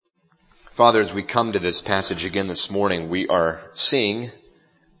Father, as we come to this passage again this morning, we are seeing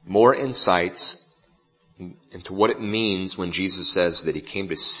more insights into what it means when Jesus says that he came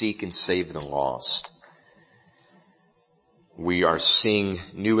to seek and save the lost. We are seeing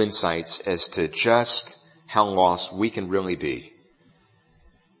new insights as to just how lost we can really be.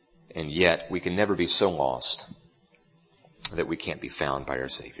 And yet we can never be so lost that we can't be found by our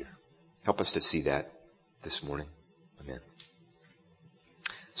Savior. Help us to see that this morning. Amen.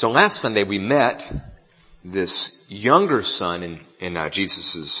 So last Sunday we met this younger son in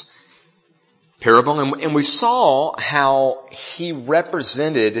Jesus' parable, and we saw how he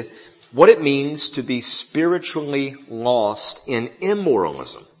represented what it means to be spiritually lost in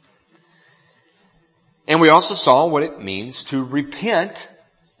immoralism. And we also saw what it means to repent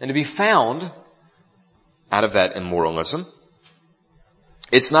and to be found out of that immoralism.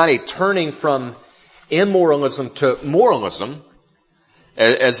 It's not a turning from immoralism to moralism,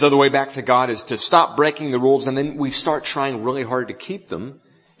 as though the way back to God is to stop breaking the rules and then we start trying really hard to keep them.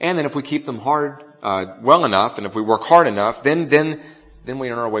 And then if we keep them well enough, and if we work hard enough, then we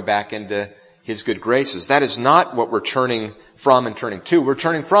earn our way back into his good graces. That is not what we're turning from and turning to. We're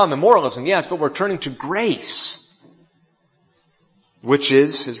turning from immoralism, yes, but we're turning to grace, which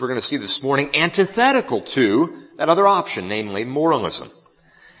is, as we're going to see this morning, antithetical to that other option, namely moralism.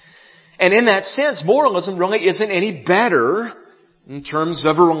 And in that sense, moralism really isn't any better in terms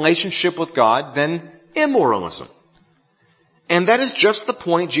of a relationship with God than immoralism. And that is just the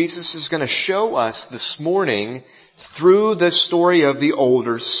point Jesus is going to show us this morning through the story of the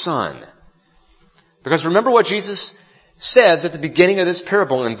older son. Because remember what Jesus says at the beginning of this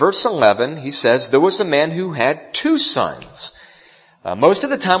parable. In verse 11, he says, there was a man who had two sons. Most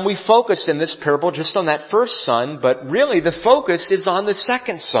of the time we focus in this parable just on that first son, but really the focus is on the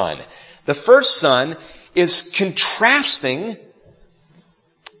second son. The first son is contrasting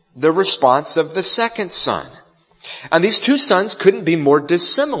the response of the second son. And these two sons couldn't be more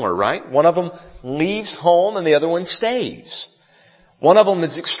dissimilar, right? One of them leaves home and the other one stays. One of them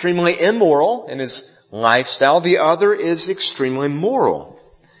is extremely immoral in his lifestyle. The other is extremely moral.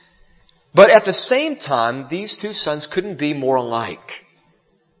 But at the same time, these two sons couldn't be more alike.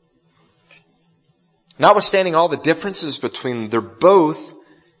 Notwithstanding all the differences between them, they're both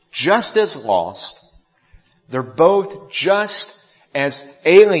just as lost. They're both just as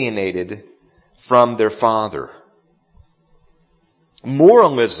alienated from their father.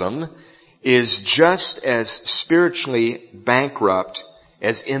 Moralism is just as spiritually bankrupt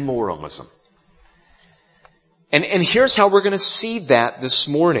as immoralism. And here's how we're going to see that this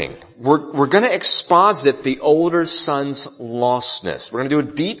morning. We're going to exposit the older son's lostness. We're going to do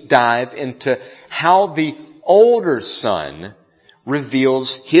a deep dive into how the older son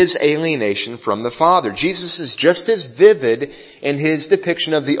reveals his alienation from the father. Jesus is just as vivid in his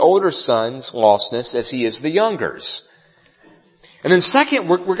depiction of the older son's lostness as he is the younger's. And then second,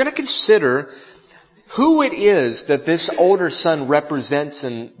 we're going to consider who it is that this older son represents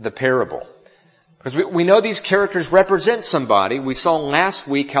in the parable. Because we know these characters represent somebody. We saw last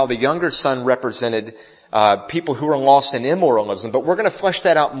week how the younger son represented people who are lost in immoralism, but we're going to flesh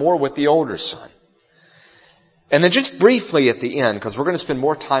that out more with the older son. And then just briefly at the end, because we're going to spend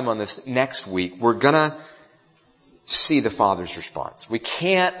more time on this next week, we're going to see the father's response. We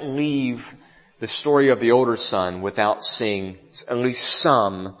can't leave the story of the older son without seeing at least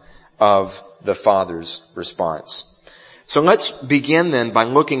some of the father's response. So let's begin then by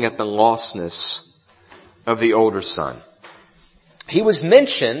looking at the lostness of the older son. He was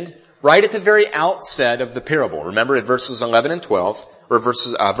mentioned right at the very outset of the parable. Remember in verses 11 and 12, or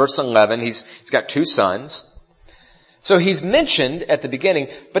verse 11, he's got two sons. So he's mentioned at the beginning,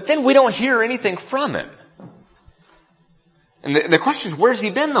 but then we don't hear anything from him. And the question is, where's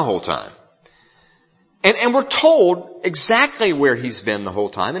he been the whole time? And we're told exactly where he's been the whole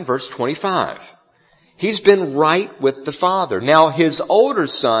time in verse 25. He's been right with the father. Now his older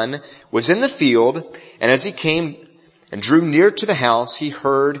son was in the field, and as he came and drew near to the house, he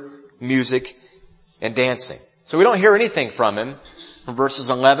heard music and dancing. So we don't hear anything from him from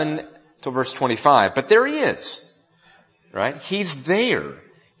verses 11 to verse 25. But there he is, right? He's there.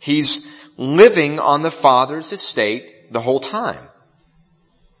 He's living on the father's estate the whole time.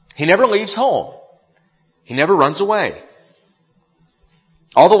 He never leaves home. He never runs away.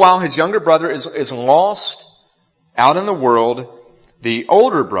 All the while his younger brother is lost out in the world. The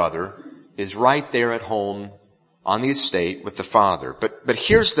older brother is right there at home on the estate with the father. But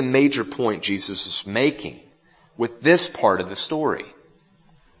here's the major point Jesus is making with this part of the story.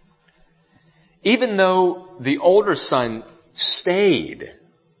 Even though the older son stayed,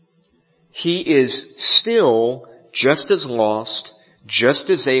 he is still just as lost, just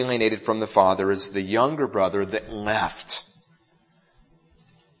as alienated from the Father as the younger brother that left.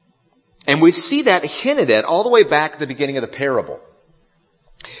 And we see that hinted at all the way back at the beginning of the parable.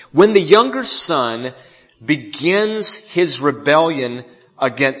 When the younger son begins his rebellion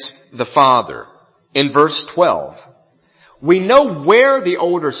against the father, in verse 12, we know where the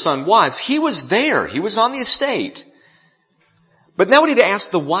older son was. He was there. He was on the estate. But now we need to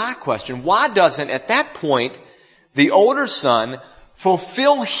ask the why question. Why doesn't, at that point, the older son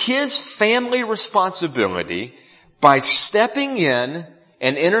fulfill his family responsibility by stepping in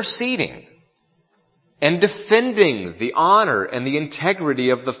and interceding and defending the honor and the integrity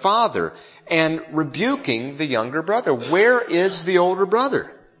of the father and rebuking the younger brother? Where is the older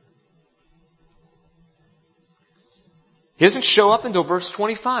brother? He doesn't show up until verse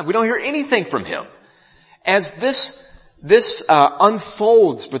 25. We don't hear anything from him. As this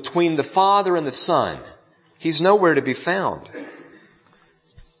unfolds between the father and the son, he's nowhere to be found.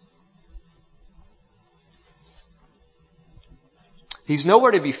 He's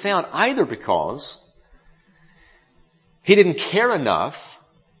nowhere to be found either because he didn't care enough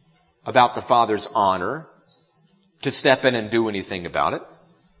about the father's honor to step in and do anything about it,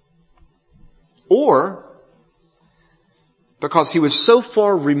 or because he was so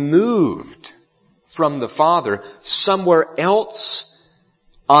far removed from the father somewhere else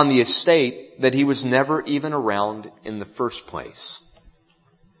on the estate that he was never even around in the first place.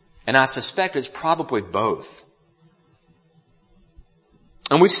 And I suspect it's probably both.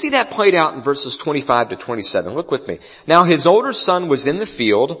 And we see that played out in verses 25 to 27. Look with me. Now his older son was in the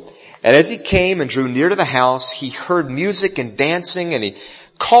field, and as he came and drew near to the house, he heard music and dancing, and he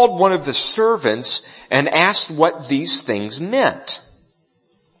called one of the servants and asked what these things meant.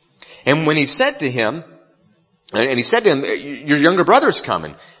 And when he said to him, your younger brother's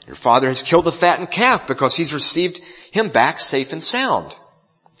coming. Your father has killed the fattened calf because he's received him back safe and sound.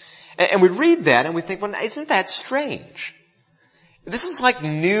 And we read that and we think, well, isn't that strange? This is like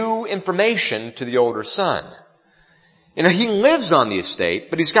new information to the older son. You know, he lives on the estate,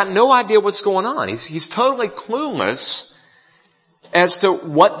 but he's got no idea what's going on. He's totally clueless as to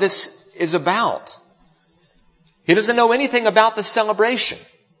what this is about. He doesn't know anything about the celebration.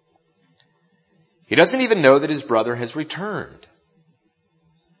 He doesn't even know that his brother has returned.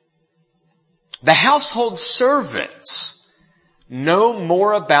 The household servants know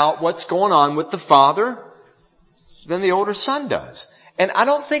more about what's going on with the father than the older son does. And I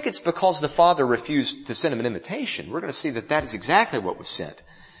don't think it's because the father refused to send him an invitation. We're going to see that that is exactly what was sent.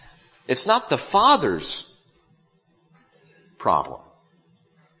 It's not the father's problem.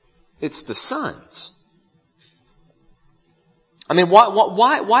 It's the son's. I mean,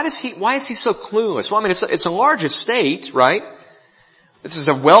 why is he so clueless? Well, I mean, it's a large estate, right? This is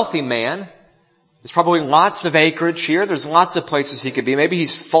a wealthy man. There's probably lots of acreage here. There's lots of places he could be. Maybe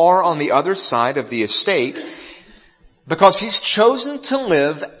he's far on the other side of the estate because he's chosen to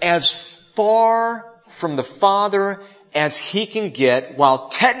live as far from the father as he can get while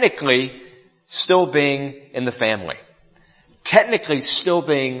technically still being in the family. Technically still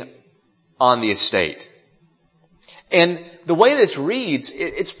being on the estate. And the way this reads,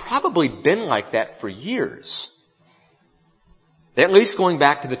 it's probably been like that for years. At least going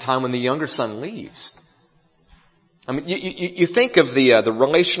back to the time when the younger son leaves. I mean, you think of the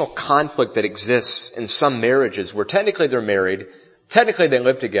relational conflict that exists in some marriages where technically they're married, technically they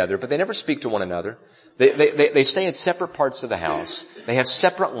live together, but they never speak to one another. They stay in separate parts of the house. They have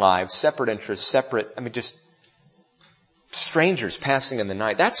separate lives, separate interests, just strangers passing in the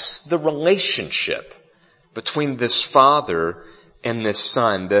night. That's the relationship between this father and this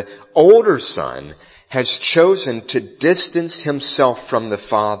son. The older son has chosen to distance himself from the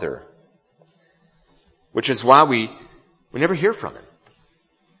father, which is why we never hear from him.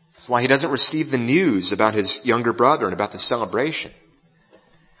 That's why he doesn't receive the news about his younger brother and about the celebration.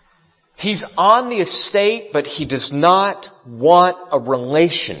 He's on the estate, but he does not want a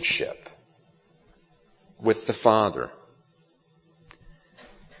relationship with the father.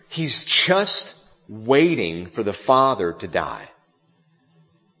 He's just waiting for the father to die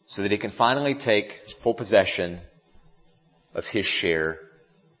so that he can finally take full possession of his share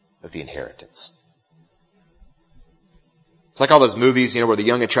of the inheritance. It's like all those movies, where the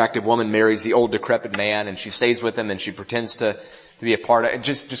young attractive woman marries the old decrepit man and she stays with him and she pretends to be a part of it,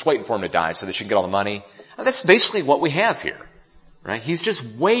 just waiting for him to die so that she can get all the money. And that's basically what we have here, right? He's just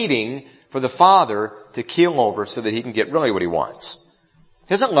waiting for the father to keel over so that he can get really what he wants.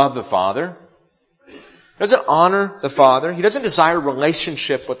 He doesn't love the father. He doesn't honor the father. He doesn't desire a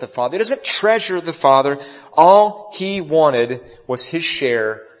relationship with the father. He doesn't treasure the father. All he wanted was his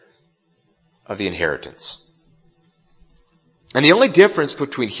share of the inheritance. And the only difference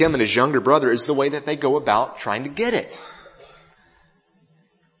between him and his younger brother is the way that they go about trying to get it.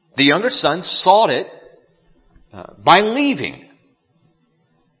 The younger son sought it by leaving.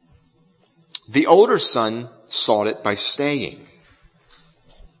 The older son sought it by staying.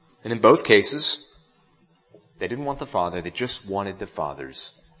 And in both cases, they didn't want the father, they just wanted the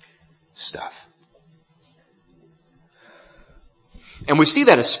father's stuff. And we see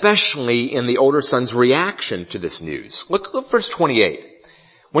that especially in the older son's reaction to this news. Look at verse 28.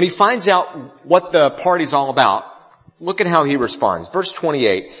 When he finds out what the party's all about, look at how he responds. Verse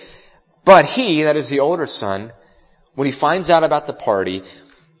 28. But he, that is the older son, when he finds out about the party,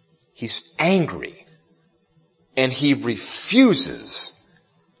 he's angry. And he refuses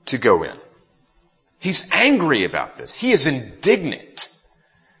to go in. He's angry about this. He is indignant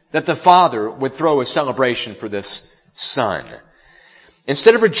that the father would throw a celebration for this son.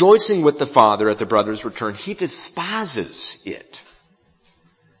 Instead of rejoicing with the father at the brother's return, he despises it.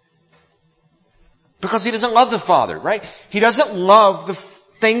 Because he doesn't love the father, right? He doesn't love the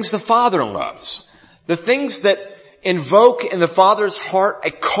things the father loves. The things that invoke in the father's heart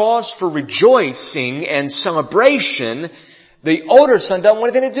a cause for rejoicing and celebration, the older son doesn't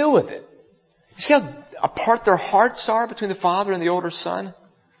want anything to do with it. You see how apart their hearts are between the father and the older son?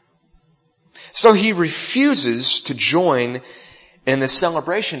 So he refuses to join in this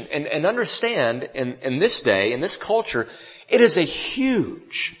celebration. And understand, in this day, in this culture, it is a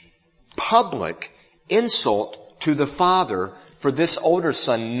huge public insult to the father for this older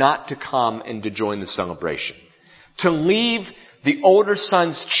son not to come and to join the celebration. To leave the older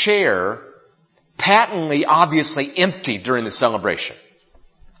son's chair patently, obviously empty during the celebration.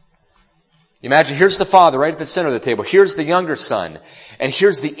 You imagine, here's the father right at the center of the table. Here's the younger son. And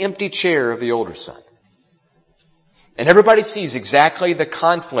here's the empty chair of the older son. And everybody sees exactly the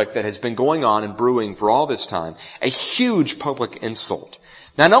conflict that has been going on and brewing for all this time. A huge public insult.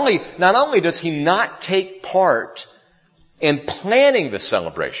 Not only does he not take part in planning the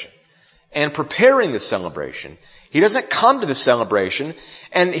celebration and preparing the celebration, he doesn't come to the celebration,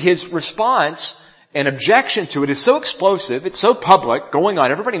 and his response and objection to it is so explosive, it's so public, going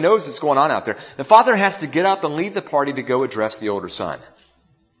on, everybody knows what's going on out there. The father has to get up and leave the party to go address the older son.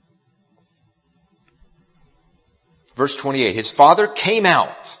 Verse 28, his father came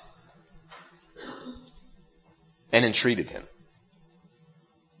out and entreated him.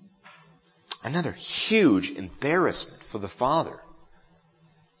 Another huge embarrassment for the father.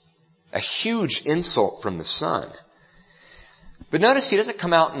 A huge insult from the son. But notice he doesn't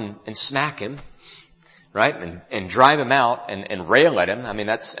come out and smack him, right? And drive him out and rail at him. I mean,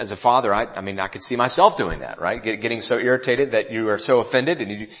 that's, as a father, I could see myself doing that, right? Getting so irritated that you are so offended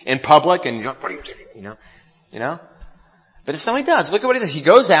and you, in public, and you're like, what are you doing? You know? But it's not what he does. Look at what he does. He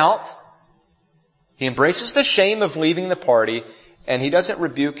goes out, he embraces the shame of leaving the party, and he doesn't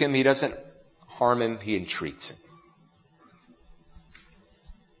rebuke him, he doesn't harm him, he entreats him.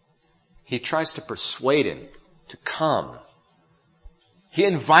 He tries to persuade him to come. He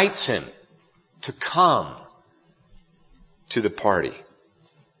invites him to come to the party.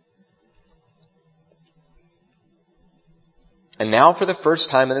 And now, for the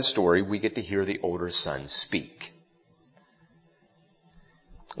first time in the story, we get to hear the older son speak.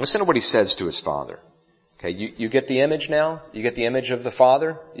 Listen to what he says to his father. Okay, you get the image now? You get the image of the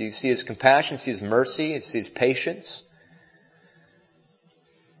father? You see his compassion, you see his mercy, you see his patience.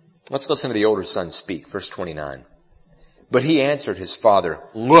 Let's listen to the older son speak, verse 29. But he answered his father,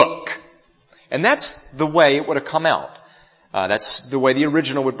 look. And that's the way it would have come out. That's the way the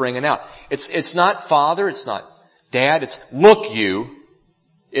original would bring it out. It's not father, it's not dad, it's look you.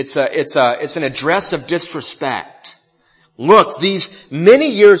 It's an address of disrespect. Look, these many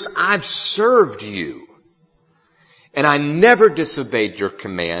years I've served you, and I never disobeyed your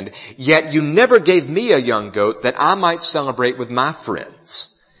command, yet you never gave me a young goat that I might celebrate with my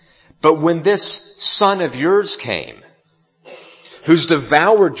friends. But when this son of yours came, who's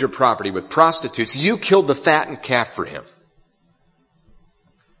devoured your property with prostitutes, you killed the fattened calf for him.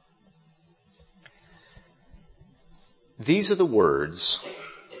 These are the words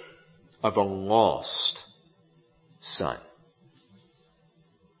of a lost son.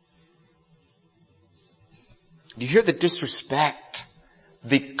 You hear the disrespect,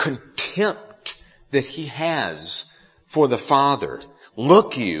 the contempt that he has for the father.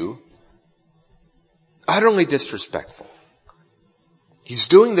 Look you, utterly disrespectful. He's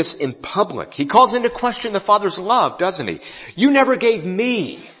doing this in public. He calls into question the father's love, doesn't he? You never gave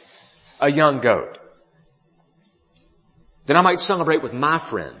me a young goat that I might celebrate with my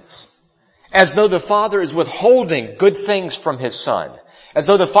friends. As though the father is withholding good things from his son. As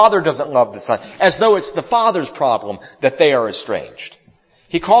though the Father doesn't love the Son. As though it's the Father's problem that they are estranged.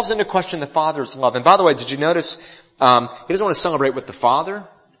 He calls into question the Father's love. And by the way, did you notice, he doesn't want to celebrate with the Father,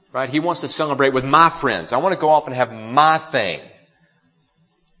 right? He wants to celebrate with my friends. I want to go off and have my thing.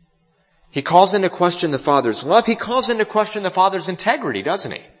 He calls into question the Father's love. He calls into question the Father's integrity,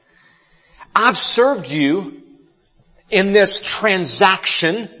 doesn't he? I've served you in this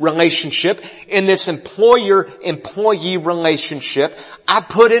transaction relationship, in this employer-employee relationship. I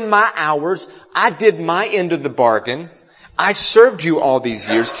put in my hours. I did my end of the bargain. I served you all these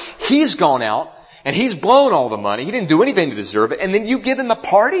years. He's gone out and he's blown all the money. He didn't do anything to deserve it. And then you give him a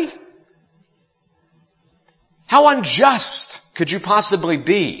party? How unjust could you possibly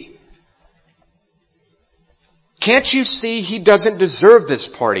be? Can't you see he doesn't deserve this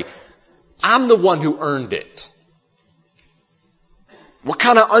party? I'm the one who earned it. What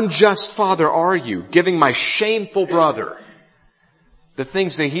kind of unjust father are you, giving my shameful brother the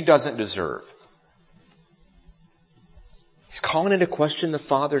things that he doesn't deserve? He's calling into question the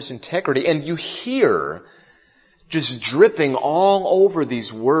Father's integrity. And you hear, just dripping all over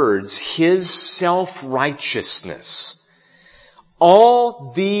these words, his self-righteousness.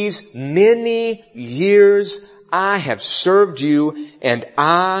 All these many years I have served you, and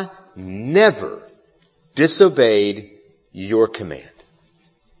I never disobeyed your command.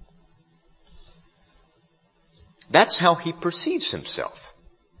 That's how he perceives himself.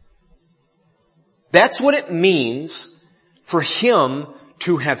 That's what it means for him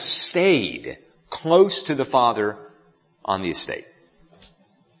to have stayed close to the Father on the estate.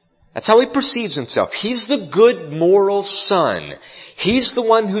 That's how he perceives himself. He's the good moral son. He's the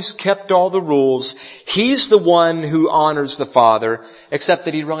one who's kept all the rules. He's the one who honors the Father, except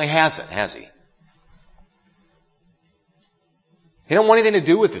that he really hasn't, has he? He don't want anything to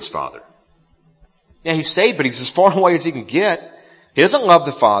do with his Father. Yeah, he stayed, but he's as far away as he can get. He doesn't love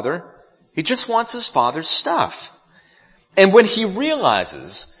the Father. He just wants his Father's stuff. And when he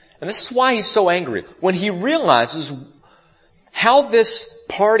realizes, and this is why he's so angry, when he realizes how this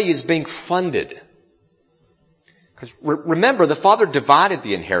party is being funded. Because remember, the Father divided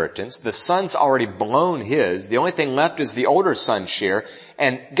the inheritance. The Son's already blown his. The only thing left is the older son's share.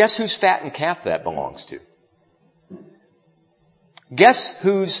 And guess whose fattened calf that belongs to? Guess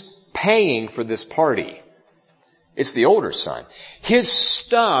who's paying for this party? It's the older son. His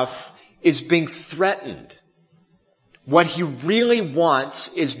stuff is being threatened. What he really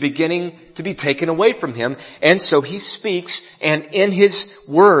wants is beginning to be taken away from him. And so he speaks, and in his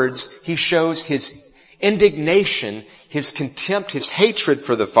words, he shows his indignation, his contempt, his hatred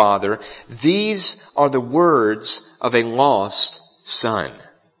for the Father. These are the words of a lost son.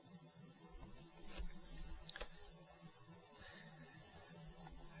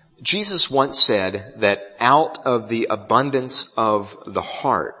 Jesus once said that out of the abundance of the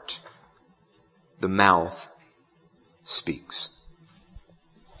heart, the mouth speaks.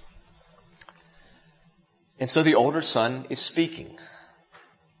 And so the older son is speaking.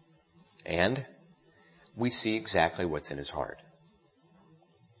 And we see exactly what's in his heart.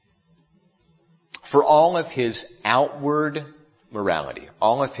 For all of his outward morality,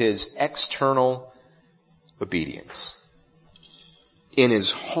 all of his external obedience, in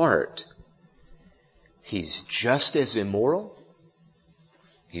his heart, he's just as immoral,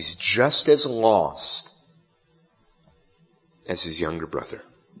 he's just as lost as his younger brother.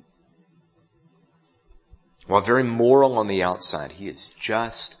 While very moral on the outside, he is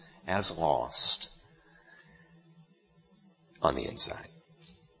just as lost on the inside.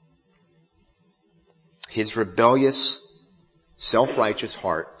 His rebellious, self-righteous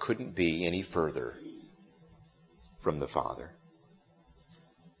heart couldn't be any further from the Father.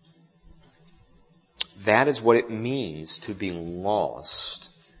 That is what it means to be lost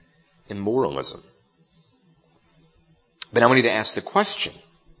in moralism. But now we need to ask the question.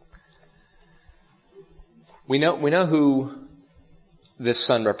 We know who this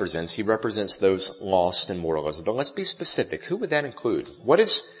son represents. He represents those lost in moralism. But let's be specific. Who would that include? What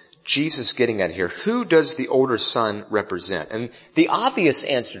is Jesus getting at here? Who does the older son represent? And the obvious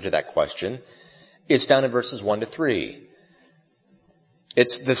answer to that question is found in verses 1 to 3.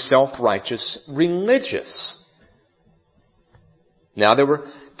 It's the self-righteous religious. Now there were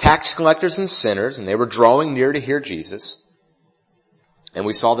tax collectors and sinners, and they were drawing near to hear Jesus. And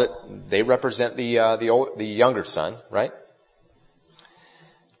we saw that they represent the younger son, right?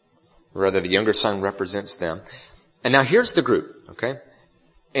 Rather, the younger son represents them. And now here's the group, okay?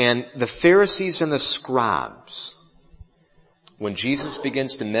 And the Pharisees and the scribes when Jesus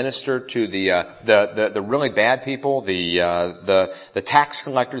begins to minister to the really bad people, the tax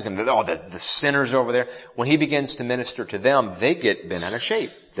collectors and the sinners over there, when he begins to minister to them, they get bent out of shape.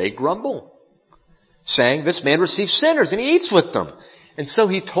 They grumble, saying, this man receives sinners and he eats with them. And so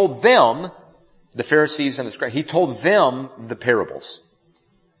he told them, the Pharisees and the scribes, he told them the parables.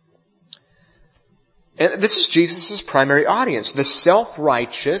 And this is Jesus' primary audience, the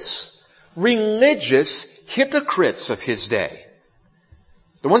self-righteous, religious hypocrites of his day.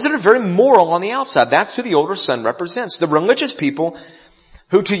 The ones that are very moral on the outside. That's who the older son represents. The religious people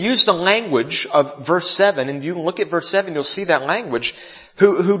who, to use the language of verse 7, and you look at verse 7, you'll see that language,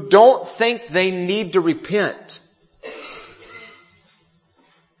 who don't think they need to repent.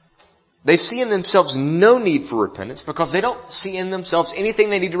 They see in themselves no need for repentance because they don't see in themselves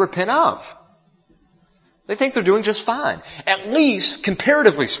anything they need to repent of. They think they're doing just fine. At least,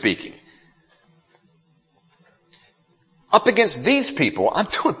 comparatively speaking. Up against these people, I'm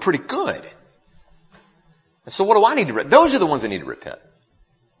doing pretty good. And so what do I need to repent? Those are the ones that need to repent.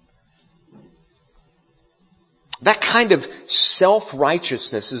 That kind of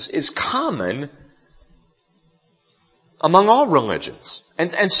self-righteousness is common among all religions.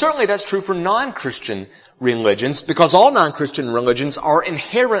 And certainly that's true for non-Christian religions, because all non-Christian religions are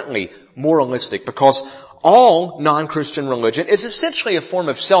inherently moralistic, because all non-Christian religion is essentially a form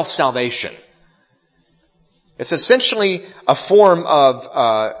of self-salvation. It's essentially a form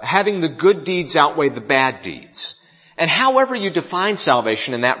of having the good deeds outweigh the bad deeds. And however you define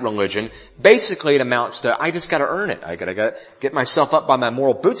salvation in that religion, basically it amounts to, I just gotta earn it. I gotta get myself up by my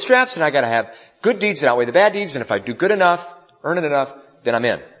moral bootstraps, and I gotta have good deeds that outweigh the bad deeds, and if I do good enough, earn it enough, then I'm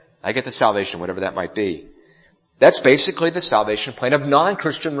in. I get the salvation, whatever that might be. That's basically the salvation plan of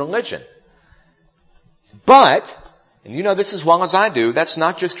non-Christian religion. But, and you know this as well as I do, that's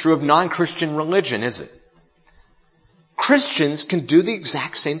not just true of non-Christian religion, is it? Christians can do the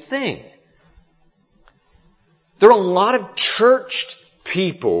exact same thing. There are a lot of churched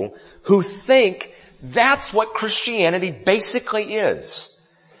people who think that's what Christianity basically is.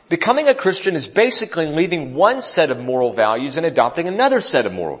 Becoming a Christian is basically leaving one set of moral values and adopting another set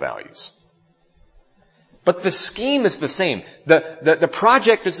of moral values. But the scheme is the same. The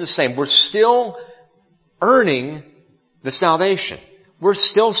project is the same. We're still earning the salvation. We're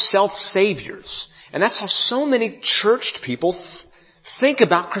still self-saviors. And that's how so many churched people think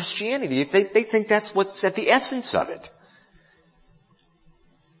about Christianity. They think that's what's at the essence of it.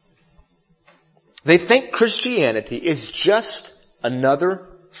 They think Christianity is just another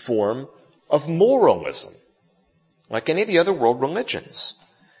form of moralism, like any of the other world religions.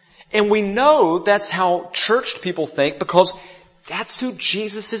 And we know that's how churched people think because that's who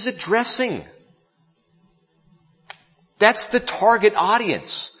Jesus is addressing. That's the target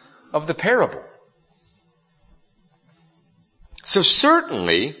audience of the parable. So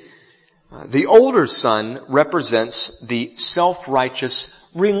certainly, the older son represents the self-righteous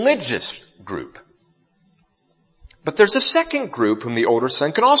religious group. But there's a second group whom the older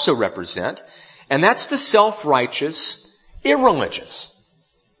son can also represent, and that's the self-righteous irreligious.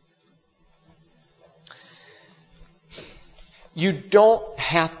 You don't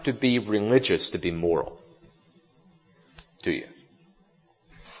have to be religious to be moral, do you?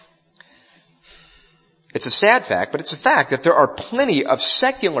 It's a sad fact, but it's a fact that there are plenty of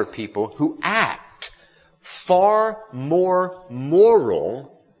secular people who act far more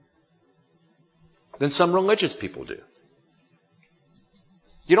moral than some religious people do.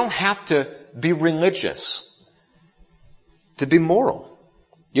 You don't have to be religious to be moral.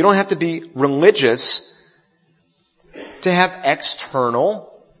 You don't have to be religious to have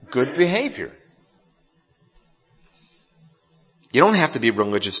external good behavior. You don't have to be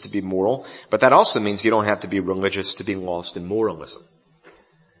religious to be moral, but that also means you don't have to be religious to be lost in moralism.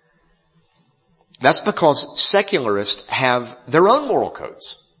 That's because secularists have their own moral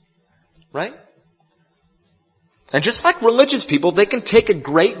codes, right? And just like religious people, they can take a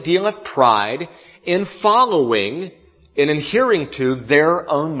great deal of pride in following and adhering to their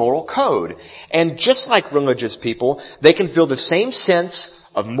own moral code. And just like religious people, they can feel the same sense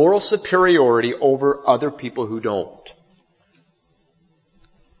of moral superiority over other people who don't.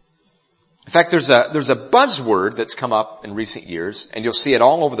 In fact, there's a buzzword that's come up in recent years, and you'll see it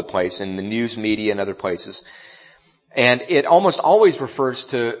all over the place in the news media and other places. And it almost always refers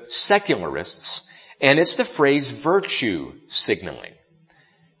to secularists, and it's the phrase virtue signaling.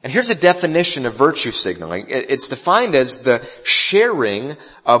 And here's a definition of virtue signaling. It's defined as the sharing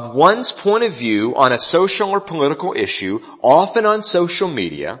of one's point of view on a social or political issue, often on social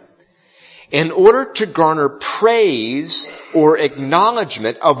media, in order to garner praise or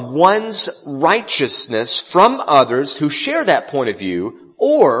acknowledgement of one's righteousness from others who share that point of view,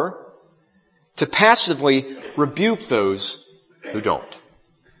 or to passively rebuke those who don't.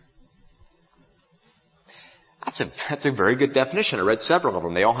 That's a very good definition. I read several of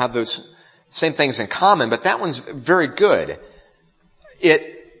them. They all have those same things in common, but that one's very good.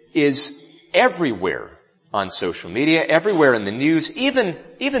 It is everywhere on social media, everywhere in the news.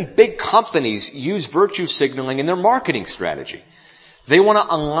 Even big companies use virtue signaling in their marketing strategy. They want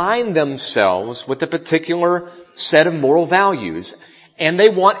to align themselves with a particular set of moral values, and they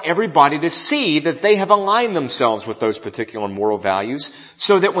want everybody to see that they have aligned themselves with those particular moral values,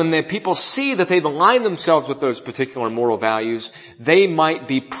 so that when the people see that they've aligned themselves with those particular moral values, they might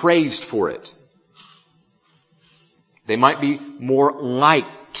be praised for it. They might be more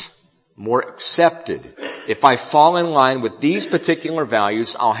liked, more accepted. If I fall in line with these particular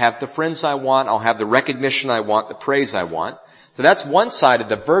values, I'll have the friends I want, I'll have the recognition I want, the praise I want. So that's one side of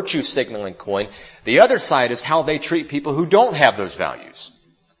the virtue signaling coin. The other side is how they treat people who don't have those values.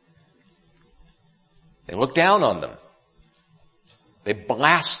 They look down on them. They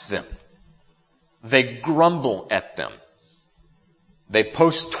blast them. They grumble at them. They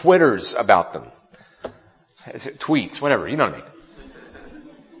post Twitters about them. Tweets, whatever, you know what I mean.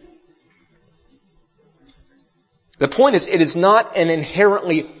 The point is, it is not an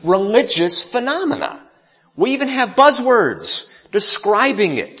inherently religious phenomena. We even have buzzwords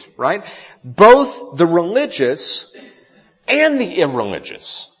describing it, right? Both the religious and the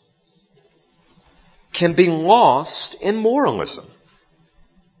irreligious can be lost in moralism.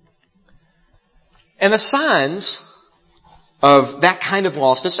 And the signs of that kind of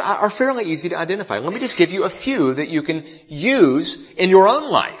lostness are fairly easy to identify. Let me just give you a few that you can use in your own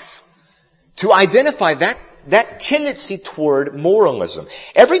life to identify that tendency toward moralism.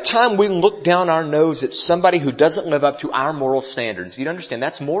 Every time we look down our nose at somebody who doesn't live up to our moral standards, you understand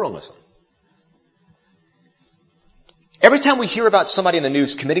that's moralism. Every time we hear about somebody in the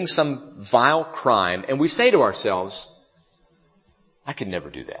news committing some vile crime, and we say to ourselves, I could never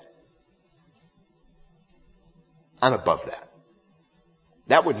do that. I'm above that.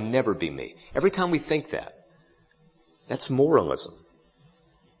 That would never be me. Every time we think that, that's moralism.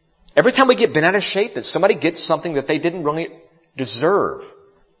 Every time we get bent out of shape that somebody gets something that they didn't really deserve,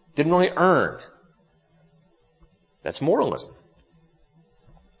 didn't really earn, that's moralism.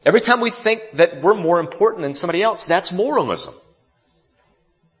 Every time we think that we're more important than somebody else, that's moralism.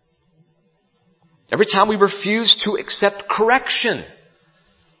 Every time we refuse to accept correction,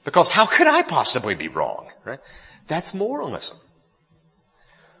 because how could I possibly be wrong, right? That's moralism.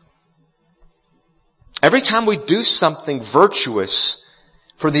 Every time we do something virtuous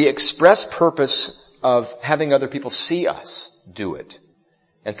for the express purpose of having other people see us do it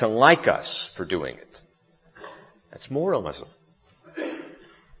and to like us for doing it, that's moralism.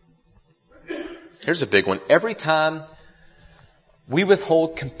 Here's a big one. Every time we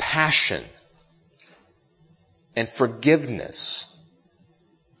withhold compassion and forgiveness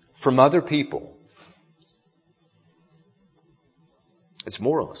from other people, it's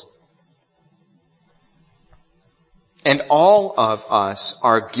moralism. And all of us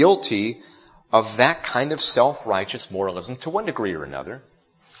are guilty of that kind of self-righteous moralism to one degree or another.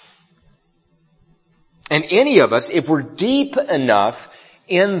 And any of us, if we're deep enough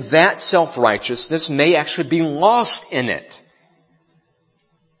in that self-righteousness, may actually be lost in it.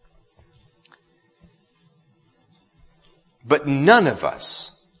 But none of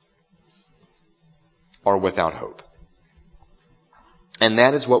us are without hope. And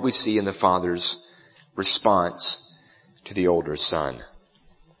that is what we see in the Father's response to the older son.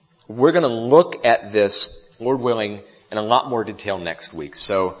 We're going to look at this, Lord willing, in a lot more detail next week.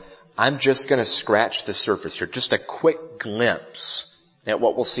 So I'm just going to scratch the surface here, just a quick glimpse at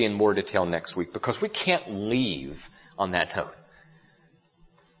what we'll see in more detail next week, because we can't leave on that note.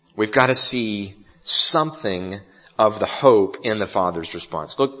 We've got to see something of the hope in the Father's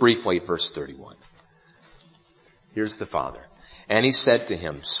response. Look briefly at verse 31. Here's the Father. And he said to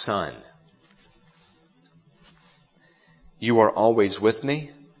him, Son, you are always with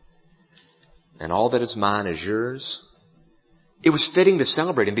me, and all that is mine is yours. It was fitting to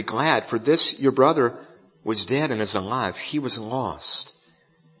celebrate and be glad, for this your brother was dead and is alive. He was lost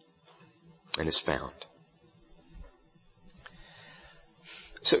and is found.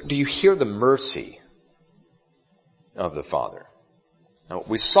 So do you hear the mercy of the Father? Now,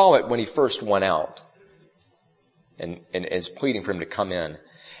 we saw it when he first went out and is pleading for him to come in.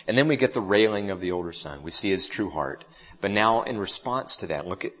 And then we get the railing of the older son. We see his true heart. But now in response to that,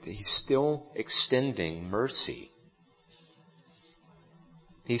 look at, he's still extending mercy.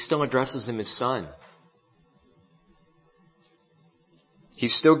 He still addresses him as son. He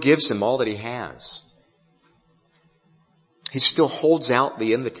still gives him all that he has. He still holds out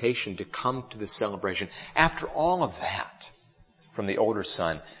the invitation to come to the celebration. After all of that, from the older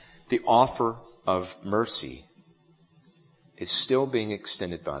son, the offer of mercy is still being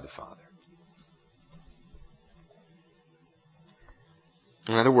extended by the Father.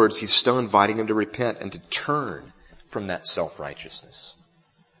 In other words, he's still inviting him to repent and to turn from that self-righteousness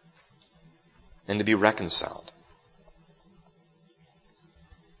and to be reconciled.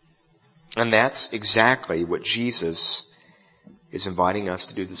 And that's exactly what Jesus is inviting us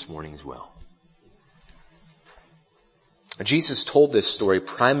to do this morning as well. Jesus told this story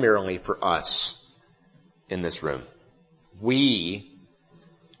primarily for us in this room. We,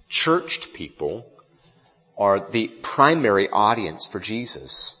 churched people, are the primary audience for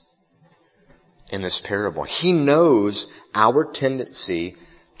Jesus in this parable. He knows our tendency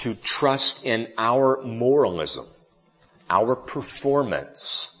to trust in our moralism, our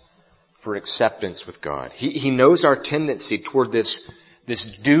performance for acceptance with God. He knows our tendency toward this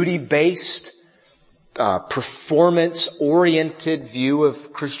duty-based, performance-oriented view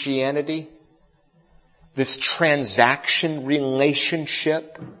of Christianity, this transaction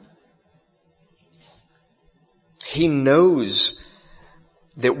relationship. He knows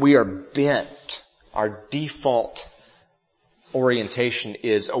that we are bent. Our default orientation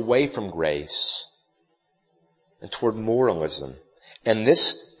is away from grace and toward moralism. And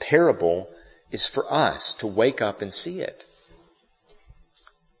this parable is for us to wake up and see it.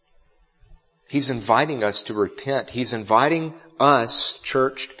 He's inviting us to repent. He's inviting us,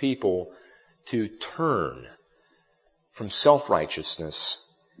 churched people, to turn from self-righteousness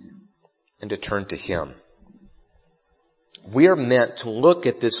and to turn to Him. We are meant to look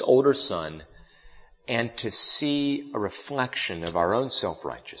at this older son and to see a reflection of our own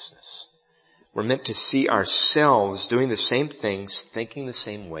self-righteousness. We're meant to see ourselves doing the same things, thinking the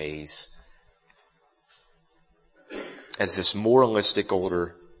same ways as this moralistic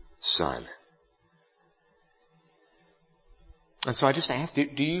older son. And so I just asked, do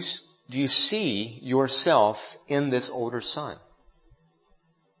you see yourself in this older son?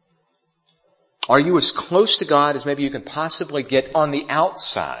 Are you as close to God as maybe you can possibly get on the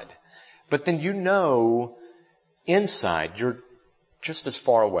outside? But then you know inside you're just as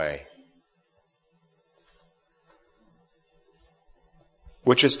far away.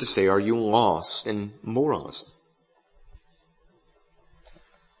 Which is to say, are you lost in moralism?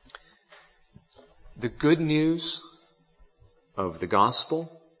 The good news of the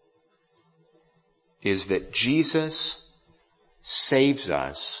gospel is that Jesus saves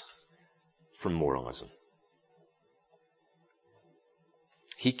us from moralism.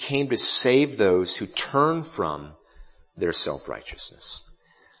 He came to save those who turn from their self-righteousness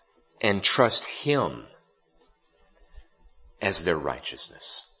and trust Him as their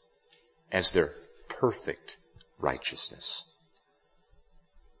righteousness, as their perfect righteousness.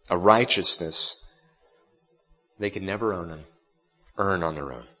 A righteousness they could never earn on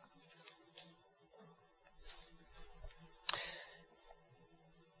their own.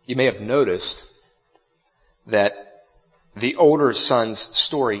 You may have noticed that the older son's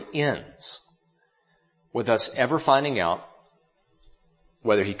story ends with us ever finding out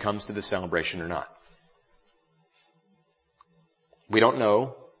whether he comes to the celebration or not. We don't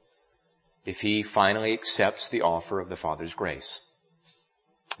know if he finally accepts the offer of the Father's grace.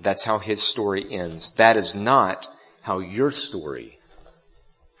 That's how his story ends. That is not how your story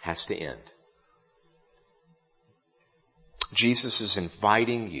has to end. Jesus is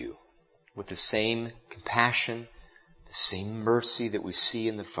inviting you with the same compassion, the same mercy that we see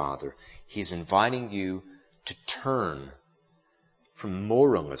in the Father. He's inviting you to turn from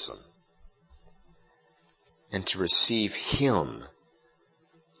moralism and to receive Him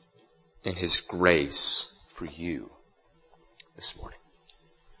and His grace for you this morning.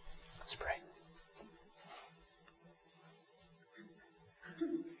 Let's pray.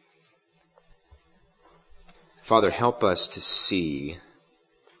 Father, help us to see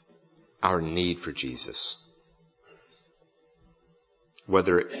our need for Jesus.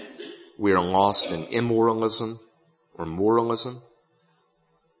 Whether we are lost in immoralism or moralism,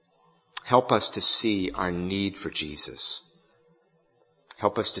 help us to see our need for Jesus.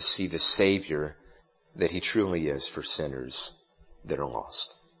 Help us to see the Savior that He truly is for sinners that are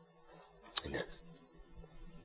lost. Amen.